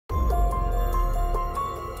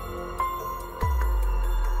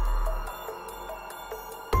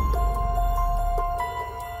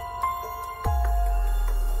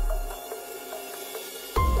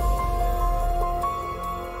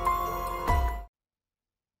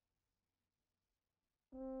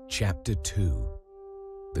Chapter 2: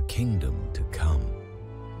 The Kingdom to Come.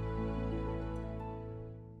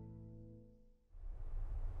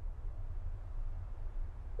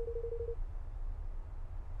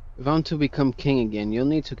 If I'm to become king again, you'll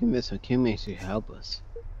need to convince a kingmaker to help us.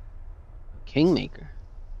 A kingmaker?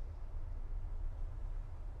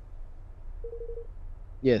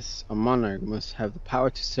 Yes, a monarch must have the power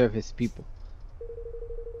to serve his people.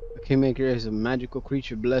 A kingmaker is a magical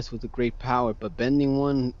creature blessed with a great power, but bending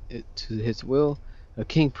one to his will, a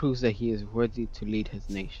king proves that he is worthy to lead his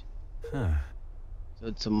nation. Huh. So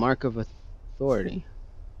it's a mark of authority.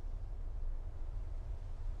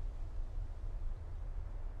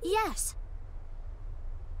 Yes.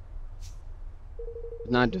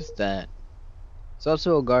 But not just that. It's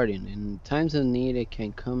also a guardian. In times of need, it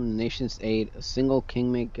can come to the nation's aid. A single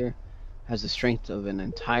kingmaker has the strength of an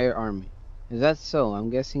entire army. Is that so? I'm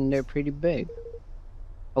guessing they're pretty big.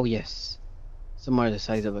 Oh yes, some are the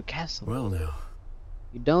size of a castle. Well now.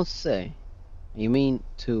 You don't say. You mean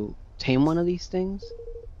to tame one of these things?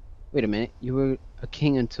 Wait a minute, you were a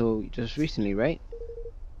king until just recently, right?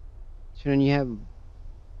 Shouldn't you have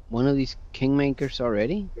one of these kingmakers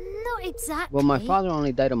already? Not exactly. Well, my father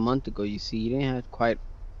only died a month ago, you see. He didn't have quite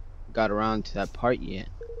got around to that part yet.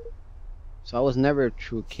 So I was never a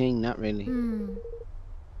true king, not really.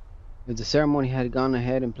 If the ceremony had gone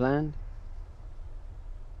ahead and planned,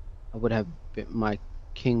 I would have been my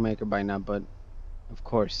kingmaker by now, but of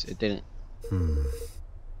course it didn't.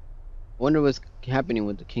 Wonder what's happening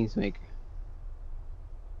with the kingmaker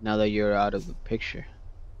now that you're out of the picture.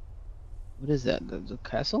 What is that? The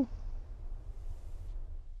castle?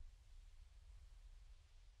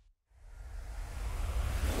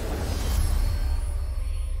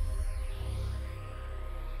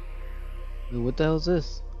 Wait, what the hell is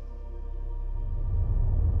this?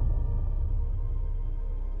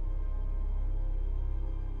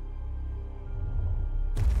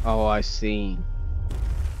 Oh, I see.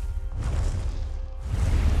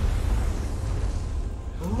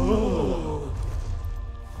 Oh.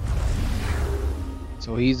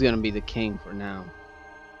 So he's gonna be the king for now.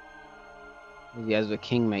 He has the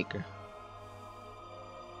kingmaker.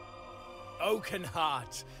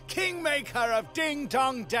 Oakenheart, Kingmaker of Ding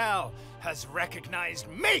Dong Dell, has recognized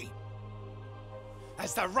me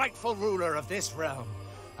as the rightful ruler of this realm.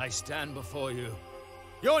 I stand before you,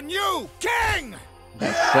 your new king!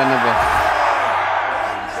 That son of a...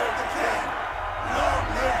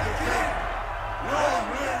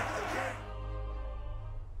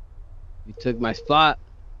 You took my spot.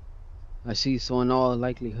 I see, so in all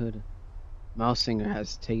likelihood, Mousesinger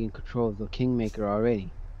has taken control of the kingmaker already.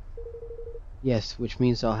 Yes, which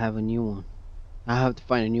means I'll have a new one. I'll have to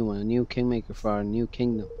find a new one, a new kingmaker for our new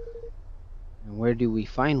kingdom. And where do we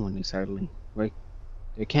find one exactly? There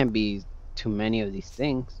can't be too many of these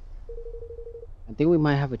things. I think we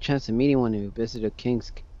might have a chance of meeting one if we visit a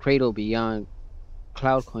king's cradle beyond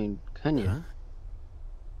Cloudcoin Canyon. Huh?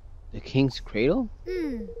 The king's cradle?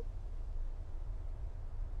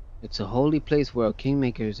 It's a holy place where a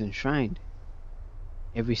kingmaker is enshrined.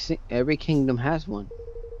 Every kingdom has one.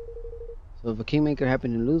 So if a kingmaker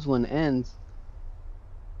happened to lose one ends,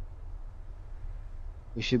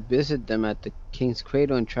 we should visit them at the king's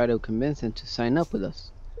cradle and try to convince them to sign up with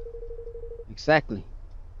us. Exactly.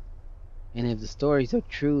 And if the stories are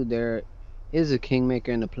true, there is a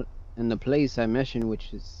kingmaker in the place I mentioned,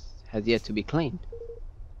 which has yet to be claimed.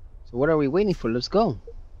 So what are we waiting for? Let's go.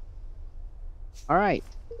 All right.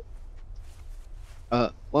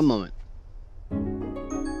 One moment.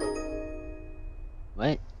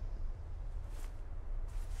 What?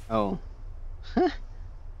 Oh.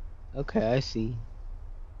 Okay, I see.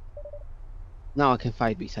 Now I can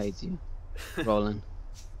fight besides you, Roland.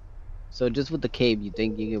 So just with the cave, you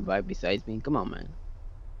think you can fight besides me? Come on, man.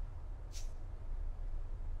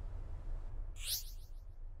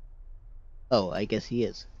 Oh, I guess he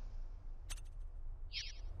is.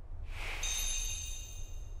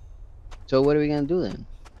 So what are we gonna do then?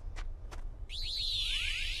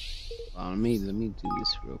 Let me do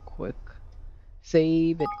this real quick.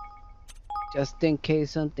 Save it. Just in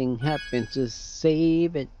case something happens, just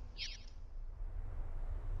save it.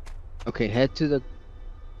 Okay, head to the...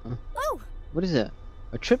 Oh! What is that?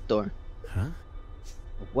 A trapdoor? Huh?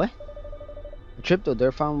 A what? A trapdoor.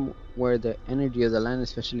 They're found where the energy of the land is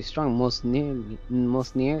especially strong, most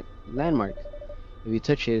near landmarks. If you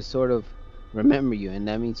touch it, it sort of remember you, and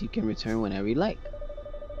that means you can return whenever you like.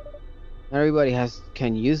 Not everybody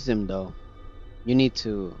can use them though. You need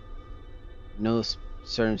to know a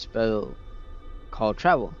certain spell called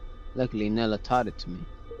travel. Luckily, Nella taught it to me.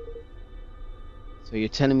 So you're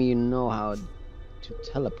telling me you know how to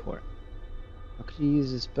teleport? How could you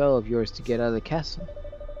use this spell of yours to get out of the castle?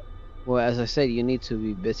 Well, as I said, you need to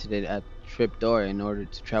be visited at Tripdoor in order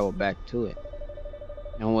to travel back to it.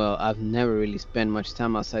 And well, I've never really spent much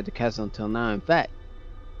time outside the castle until now. In fact,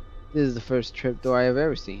 this is the first tripdoor I have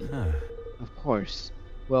ever seen. Huh. Of course.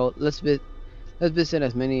 Well, let's visit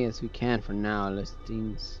as many as we can for now.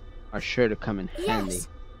 Listings are sure to come in handy. Yes.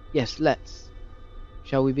 Yes, let's.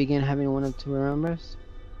 Shall we begin having one to remember us?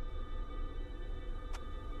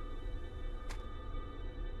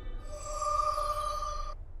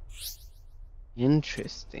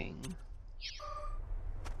 Interesting.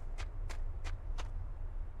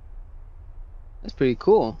 That's pretty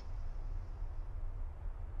cool.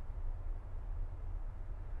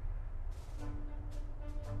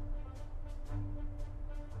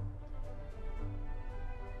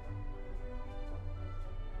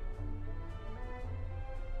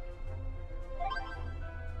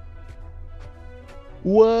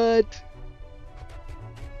 What?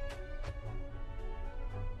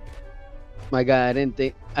 My God, I didn't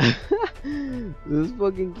think. This is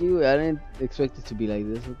fucking cute. I didn't expect it to be like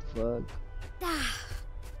this. What the fuck? Ah,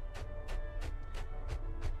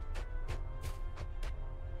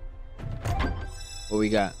 What we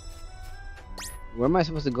got? Where am I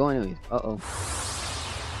supposed to go anyways? Uh-oh.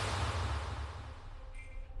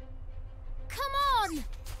 come on!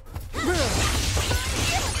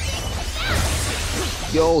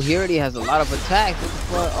 Yo, he already has a lot of attacks. What the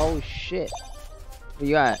fuck? Oh shit. What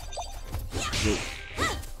you got?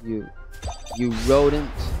 You rodent.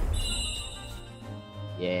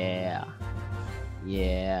 Yeah.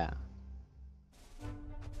 Yeah.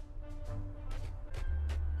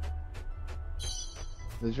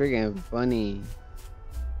 It was freaking funny.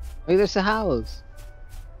 Look, there's a house.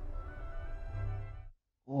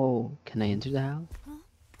 Oh, can I enter the house?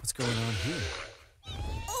 What's going on here?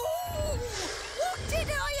 Oh, what did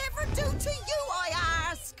I ever do to you, I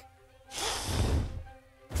ask?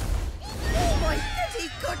 Oh, my goody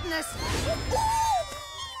goodness!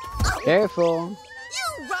 Oh, Careful.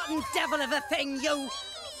 you rotten devil of a thing, you!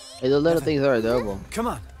 Hey, the little things are adorable. Come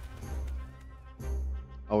on.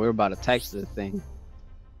 Oh, we're about to text this thing.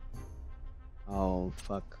 Oh,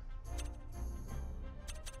 fuck.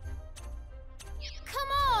 Come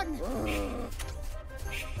on!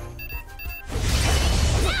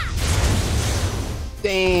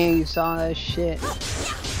 Dang, you saw that shit.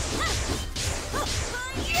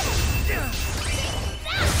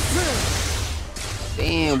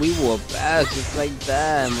 Damn, we whoop ass just like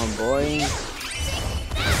that, my boy.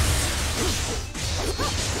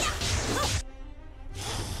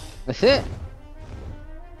 That's it.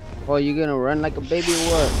 Oh, you gonna run like a baby or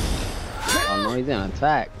what? Oh no, he's gonna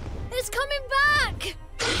attack. It's coming back!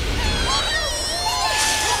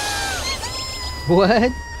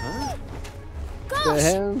 What? Huh? The Gosh!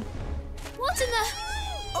 hell? What in the...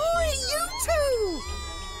 Oi, you two!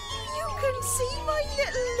 You can see my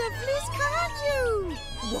little lovelies, can you?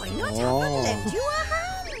 Why not have Oh. them lend you a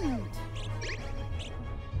hand?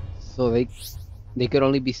 So they could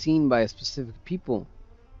only be seen by a specific people.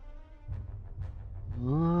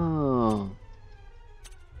 Oh.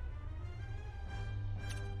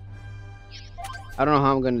 I don't know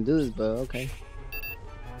how I'm gonna do this, but okay.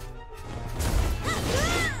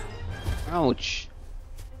 Ouch.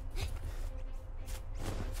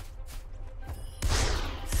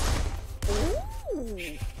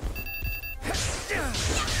 Ooh.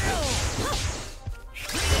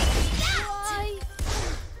 Why?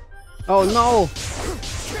 Oh no!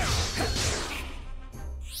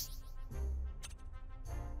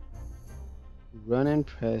 Run and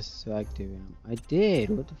press to activate them. I did.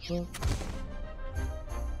 What the fuck?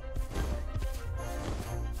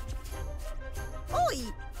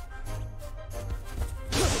 Oi!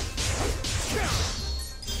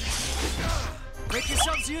 Make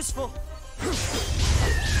yourselves useful.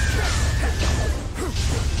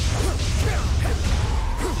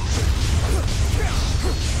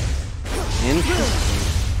 Interesting.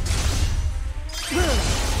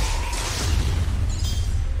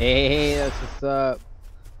 Hey, that's what's up.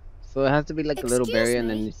 So it has to be like a little Excuse barrier and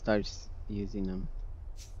then me? it starts using them.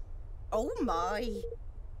 Oh my!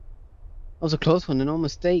 That was a close one, no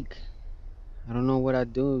mistake. I don't know what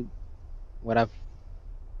I'd do, what I've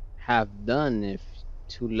have done if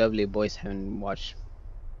two lovely boys haven't watched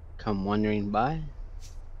come wandering by.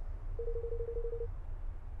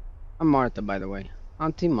 I'm Martha, by the way.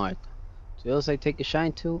 Auntie Martha. To those I take a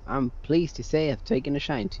shine to, I'm pleased to say I've taken a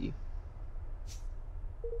shine to you.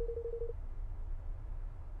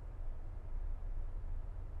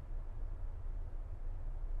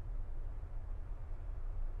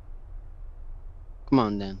 Come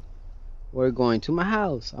on then. We're going to my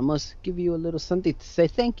house. I must give you a little something to say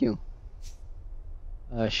thank you.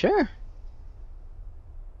 Sure.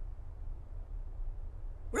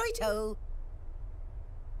 Righto.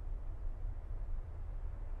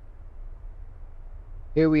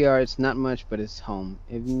 Here we are. It's not much, but it's home.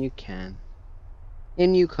 Even you can.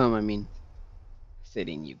 In you come, I mean. Said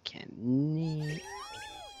in you can.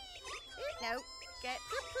 Now, get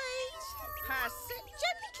the plate. Pass it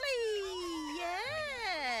gently.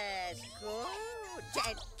 Yes. Good.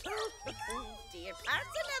 Gentle. Dear, pass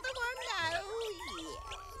another one now. Yes.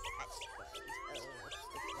 That's good.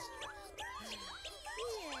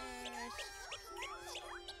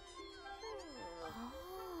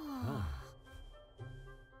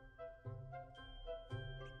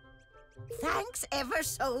 Yes. Thanks ever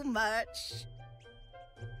so much.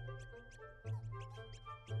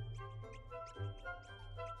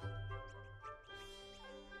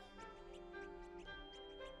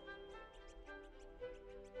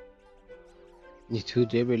 You two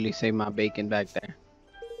did really save my bacon back there.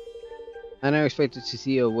 I never expected to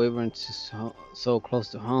see a wyvern so close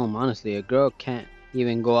to home. Honestly, a girl can't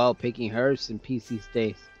even go out picking herbs in peace these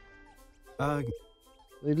days.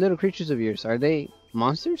 These little creatures of yours, are they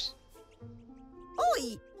monsters?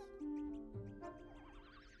 Oi!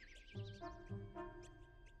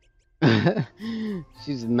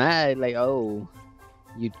 She's mad, like, oh,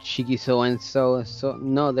 you cheeky so-and-so. So,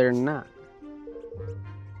 no, they're not.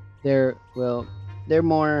 They're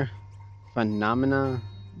more phenomena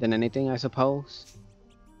than anything, I suppose.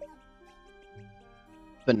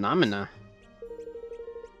 Phenomena?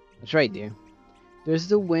 That's right, dear. There's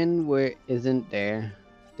the wind where it isn't there.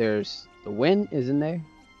 There's the wind, isn't there?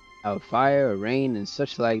 Our fire, rain, and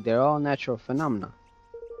such like, they're all natural phenomena.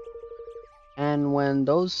 And when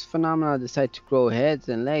those phenomena decide to grow heads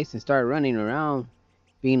and legs and start running around,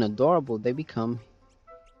 being adorable, they become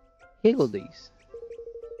higgledies.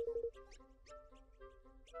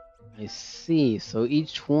 I see. So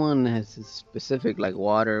each one has a specific, like,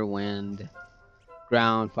 water, wind,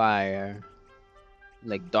 ground, fire,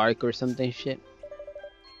 like dark or something shit.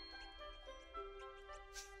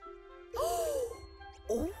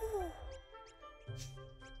 Oh.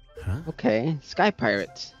 Huh? Okay, sky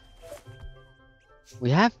pirates. We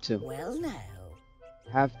have to. Well now.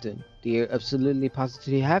 Have to. Dear, absolutely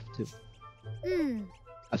positively have to. Hmm.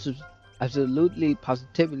 Absolutely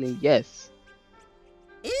positively yes.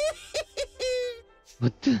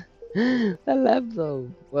 What the? I laugh though.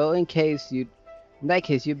 Well, in that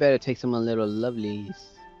case, you better take some little lovelies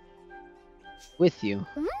with you.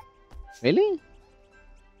 Hmm? Really?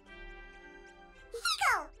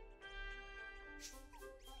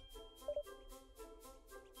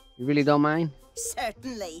 You really don't mind?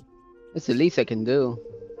 Certainly. It's the least I can do.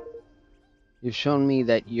 You've shown me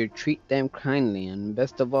that you treat them kindly, and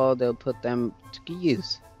best of all, they'll put them to good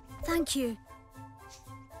use. Thank you.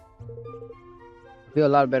 I feel a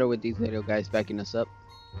lot better with these little guys backing us up.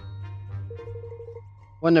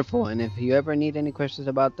 Wonderful, and if you ever need any questions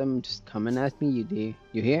about them, just come and ask me, you dear.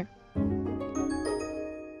 You hear?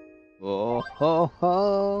 Oh ho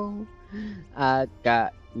ho! I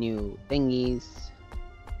got new thingies.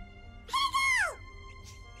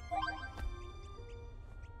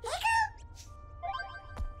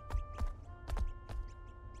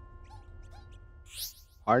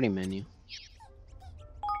 Party menu.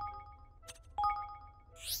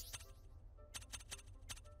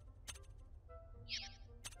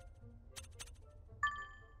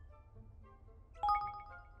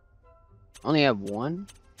 Only have one?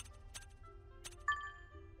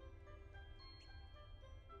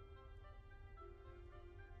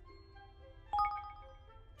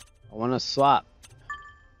 I want to swap.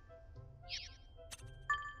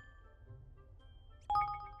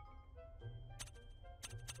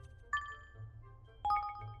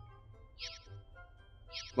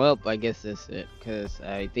 Well, I guess that's it, because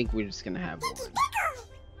I think we're just gonna have one.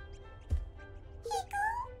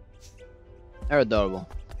 They're adorable.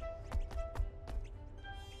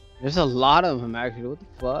 There's a lot of them actually, what the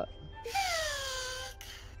fuck?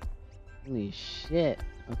 Holy shit.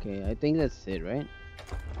 Okay, I think that's it, right?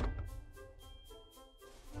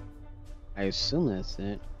 I assume that's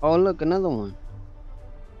it. Oh look, another one.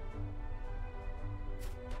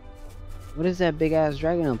 What is that big ass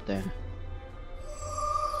dragon up there?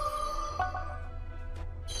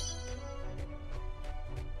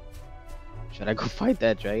 Should I go fight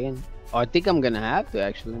that dragon? Oh, I think I'm gonna have to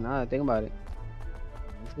actually, now that I think about it.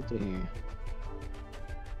 Let's go through here.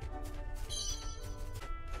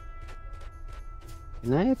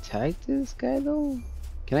 Can I attack this guy though?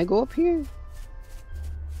 Can I go up here?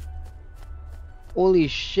 Holy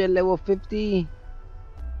shit, level 50.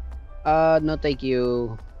 No thank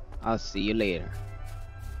you. I'll see you later.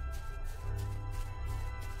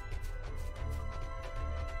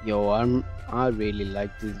 Yo, I really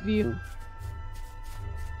like this view.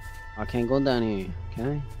 I can't go down here, can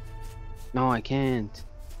I? No, I can't.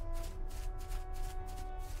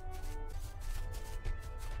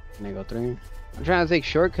 Can I go through? I'm trying to take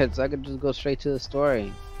shortcuts so I could just go straight to the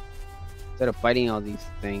story instead of fighting all these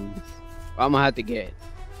things. I'm gonna have to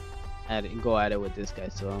go at it with this guy.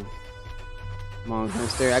 So come on,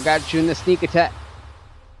 hamster, I got you in the sneak attack.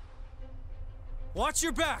 Watch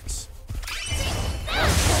your backs.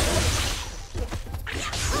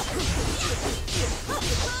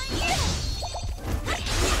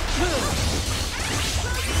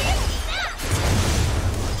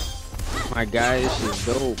 My guy, this is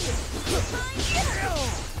dope.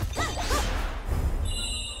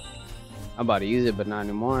 I'm about to use it, but not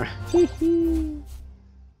anymore.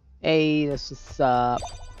 Hey, that's what's up.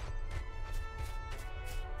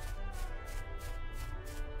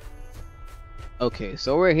 Okay,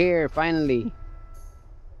 so we're here finally.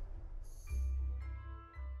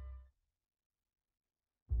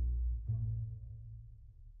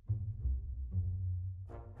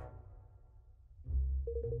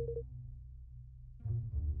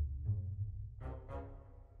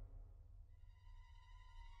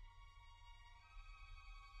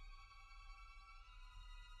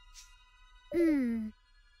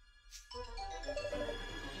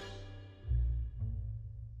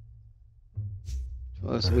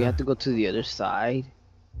 So we have to go to the other side.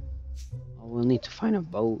 Oh, we'll need to find a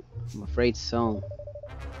boat. I'm afraid so.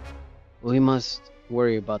 We must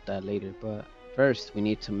worry about that later, but first we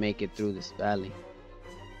need to make it through this valley.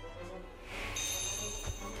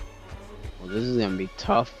 Well, this is gonna be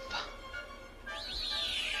tough.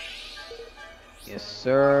 Yes,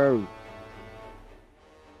 sir.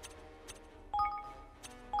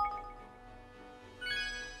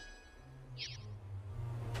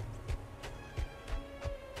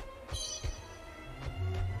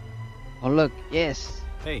 Oh look, yes.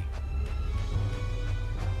 Hey.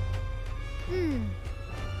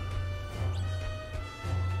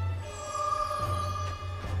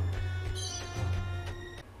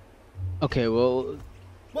 Okay, well,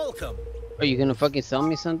 Welcome. are you gonna fucking sell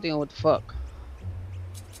me something or what the fuck?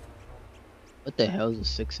 What the hell is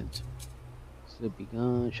a 6-inch? Sleepy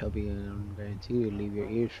gun shall be guaranteed to leave your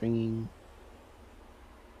ears ringing.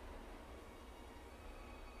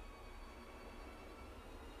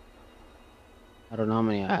 I don't know how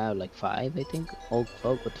many I have, like 5 I think. Old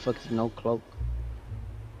cloak, what the fuck is no cloak?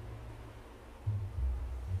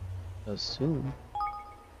 Assume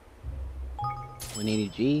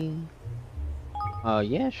 180G.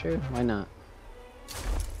 Yeah, sure, why not?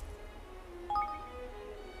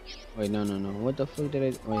 Wait, no. What the fuck did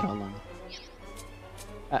I? Wait, hold on.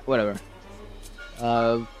 Whatever.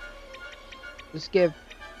 Let's get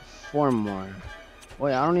 4 more.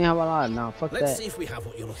 Wait, I don't even have a lot now. Fuck that. Let's see if we have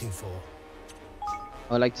what you're looking for.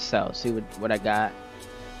 I would like to sell. See what I got.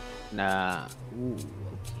 Nah. Ooh, okay.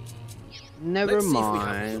 Never Let's see if we have what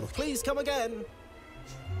mind. you're... Please come again.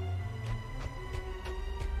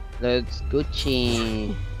 Let's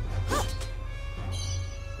Gucci.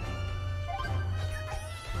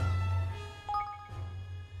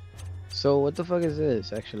 So what the fuck is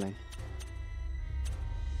this actually?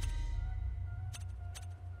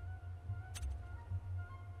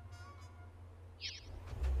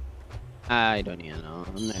 I don't even know.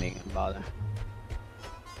 I'm not even gonna bother.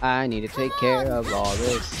 I need to take care of all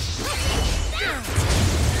this.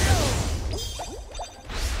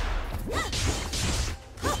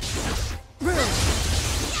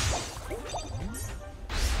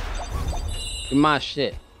 Give my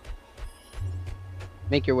shit.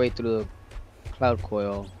 Make your way through the cloud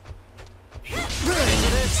coil.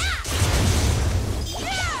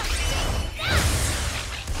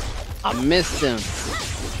 I missed him.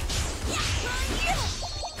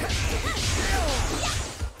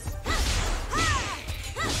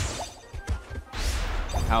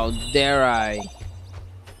 How dare I?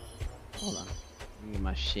 Hold on. Let me get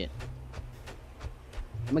my shit.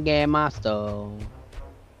 Let me get my stuff.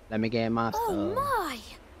 Let me get my stuff. Oh my!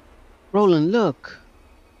 Roland, look.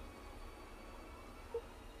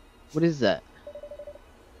 What is that?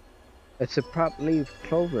 It's a prop leaf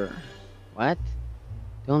clover. What?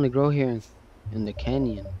 They only grow here in the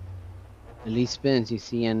canyon. The leaf spins, you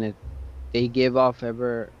see, and they give off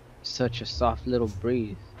ever such a soft little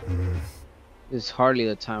breeze. It's hardly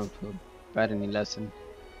the time for a botany lesson,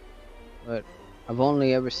 but I've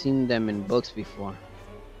only ever seen them in books before.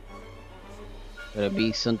 Could it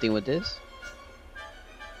be something with this?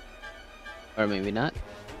 Or maybe not.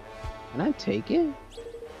 Can I take it?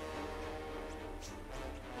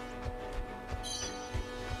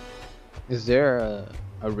 Is there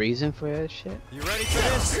a reason for that shit? You ready for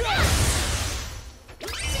this?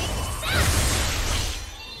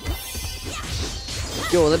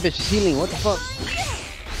 Yo, that bitch is healing. What the fuck?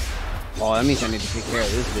 Oh, that means I need to take care of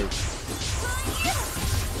this bitch.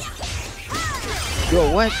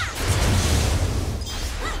 Yo, what?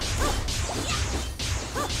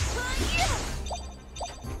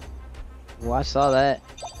 Oh, I saw that.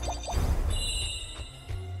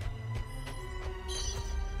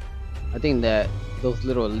 I think that those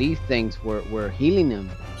little leaf things were healing him.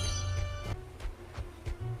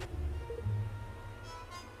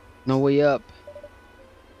 No way up.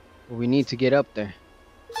 But we need to get up there.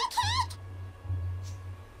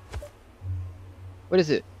 What is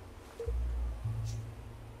it?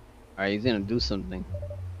 Alright, he's gonna do something.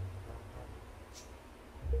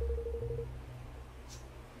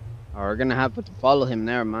 Oh, we're gonna have to follow him,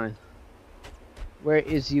 never mind. Where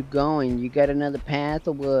is you going? You got another path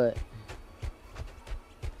or what?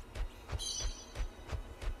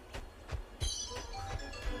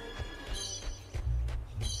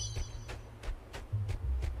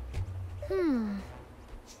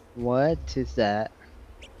 What is that?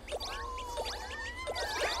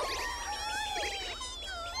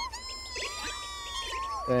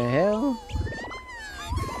 The hell?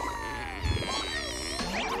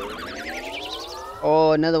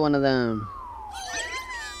 Oh, another one of them.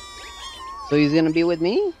 So he's gonna be with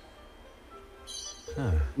me?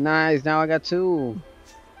 Huh. Nice, now I got two.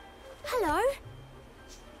 Hello.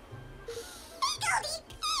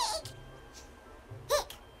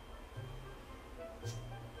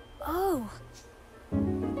 Oh,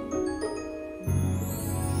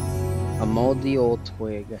 A moldy old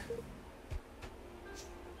twig.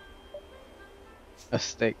 A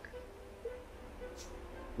stick.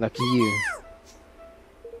 Lucky you.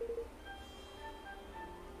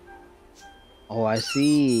 Oh, I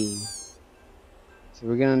see. So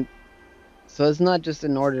we're gonna... So it's not just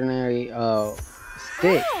an ordinary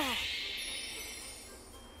stick.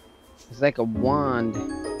 It's like a wand.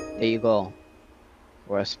 There you go.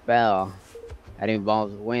 Or a spell that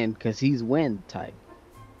involves wind, because he's wind type.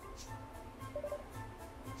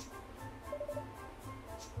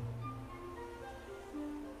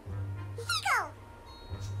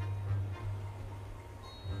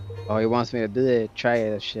 Oh, he wants me to do it. Try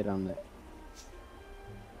that shit on it.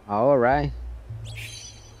 Alright.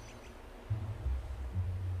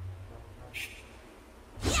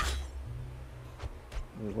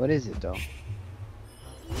 Wait, what is it though?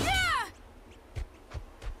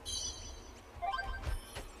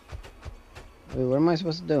 Wait, what am I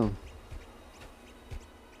supposed to do?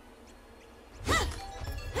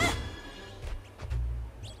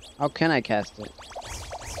 How can I cast it?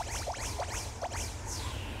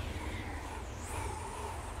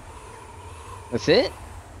 That's it?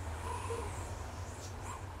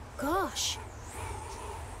 gosh.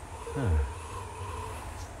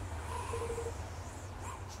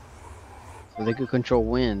 So they could control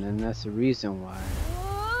wind, and that's the reason why.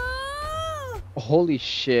 Whoa! Holy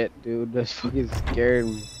shit, dude, that fucking scared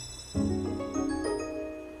me. Is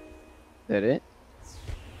that it?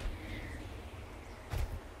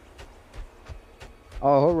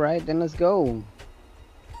 Oh, alright, then let's go.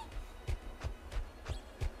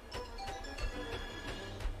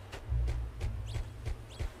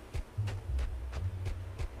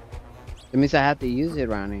 That means I have to use it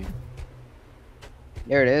around here.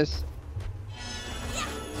 There it is.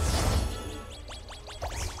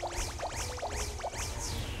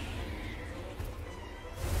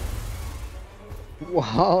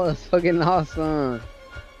 Wow, that's fucking awesome.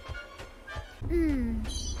 The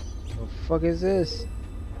fuck is this?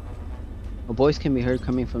 A voice can be heard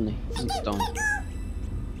coming from the stone.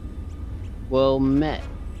 Well met,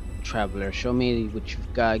 traveler. Show me what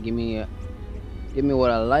you've got. Give me what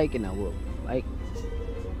I like, and I will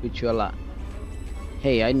treat you a lot.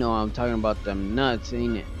 Hey, I know I'm talking about them nuts,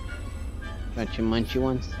 ain't it? Crunchy munchy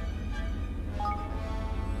ones.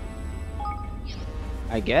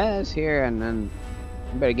 I guess here, and then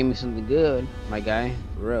you better give me something good, my guy,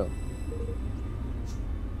 for real.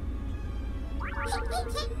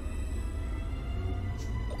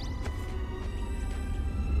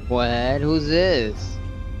 What? Who's this?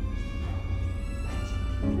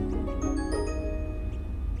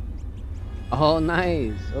 Oh,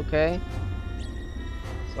 nice. Okay.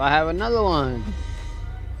 So I have another one.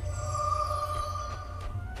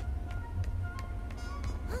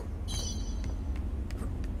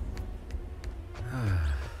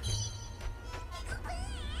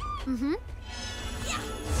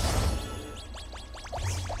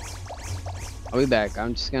 I'll be back.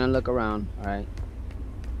 I'm just gonna look around. Alright.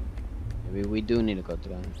 Maybe we do need to go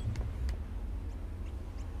through that.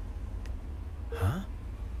 Huh?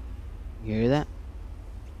 You hear that?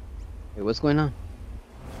 Wait, what's going on?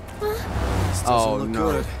 This doesn't Oh, look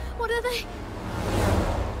no. good. What are they?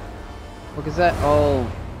 What is that? Oh.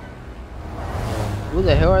 Who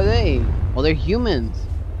the hell are they? Oh, they're humans.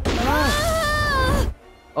 Ah!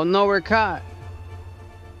 Oh no, we're caught.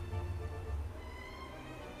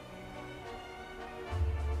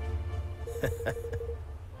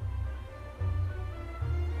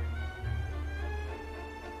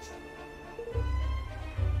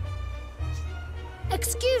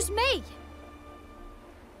 Excuse me.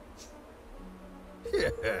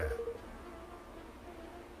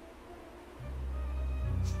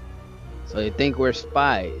 So they think we're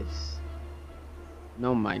spies.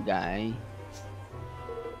 No, my guy.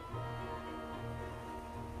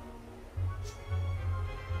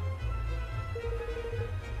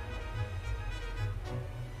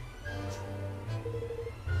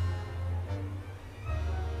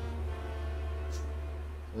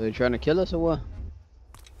 So they're trying to kill us or what?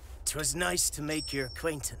 'Twas nice to make your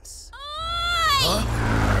acquaintance.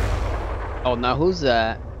 Oh, now who's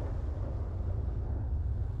that?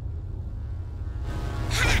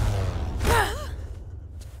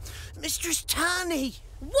 Mistress Tani!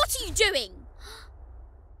 What are you doing?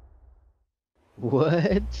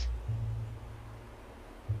 What?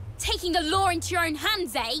 Taking the law into your own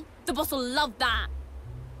hands, eh? The boss will love that.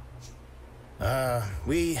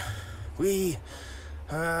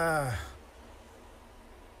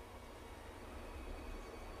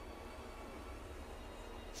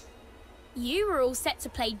 You were all set to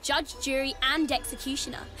play judge, jury, and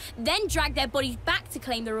executioner, then drag their bodies back to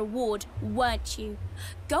claim the reward, weren't you?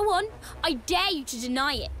 Go on, I dare you to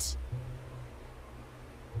deny it.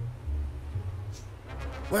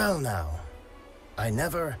 Well now, I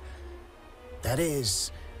never... That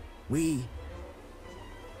is, we...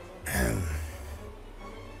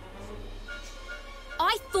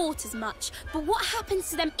 I thought as much, but what happens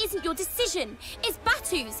to them isn't your decision. It's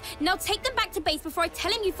Batu's. Now take them back to base before I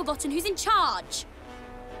tell him you've forgotten who's in charge.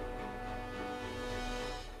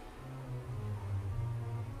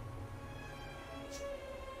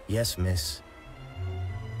 Yes, miss.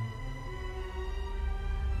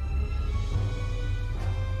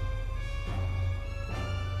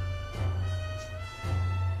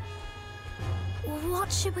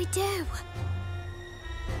 What should we do?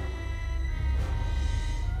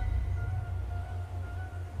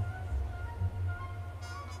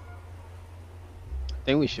 I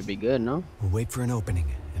think we should be good, no? We'll wait for an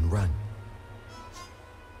opening and run.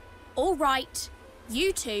 All right.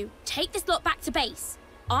 You two, take this lot back to base.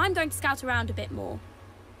 I'm going to scout around a bit more.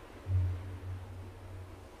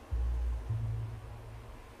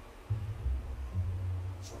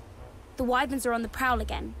 The wyverns are on the prowl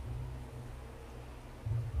again.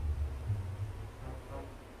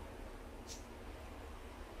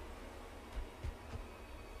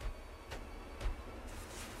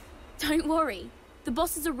 Don't worry. The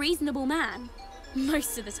boss is a reasonable man.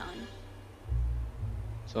 Most of the time.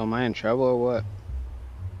 So am I in trouble or what?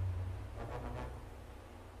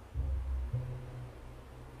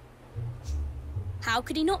 How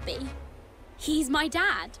could he not be? He's my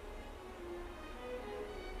dad.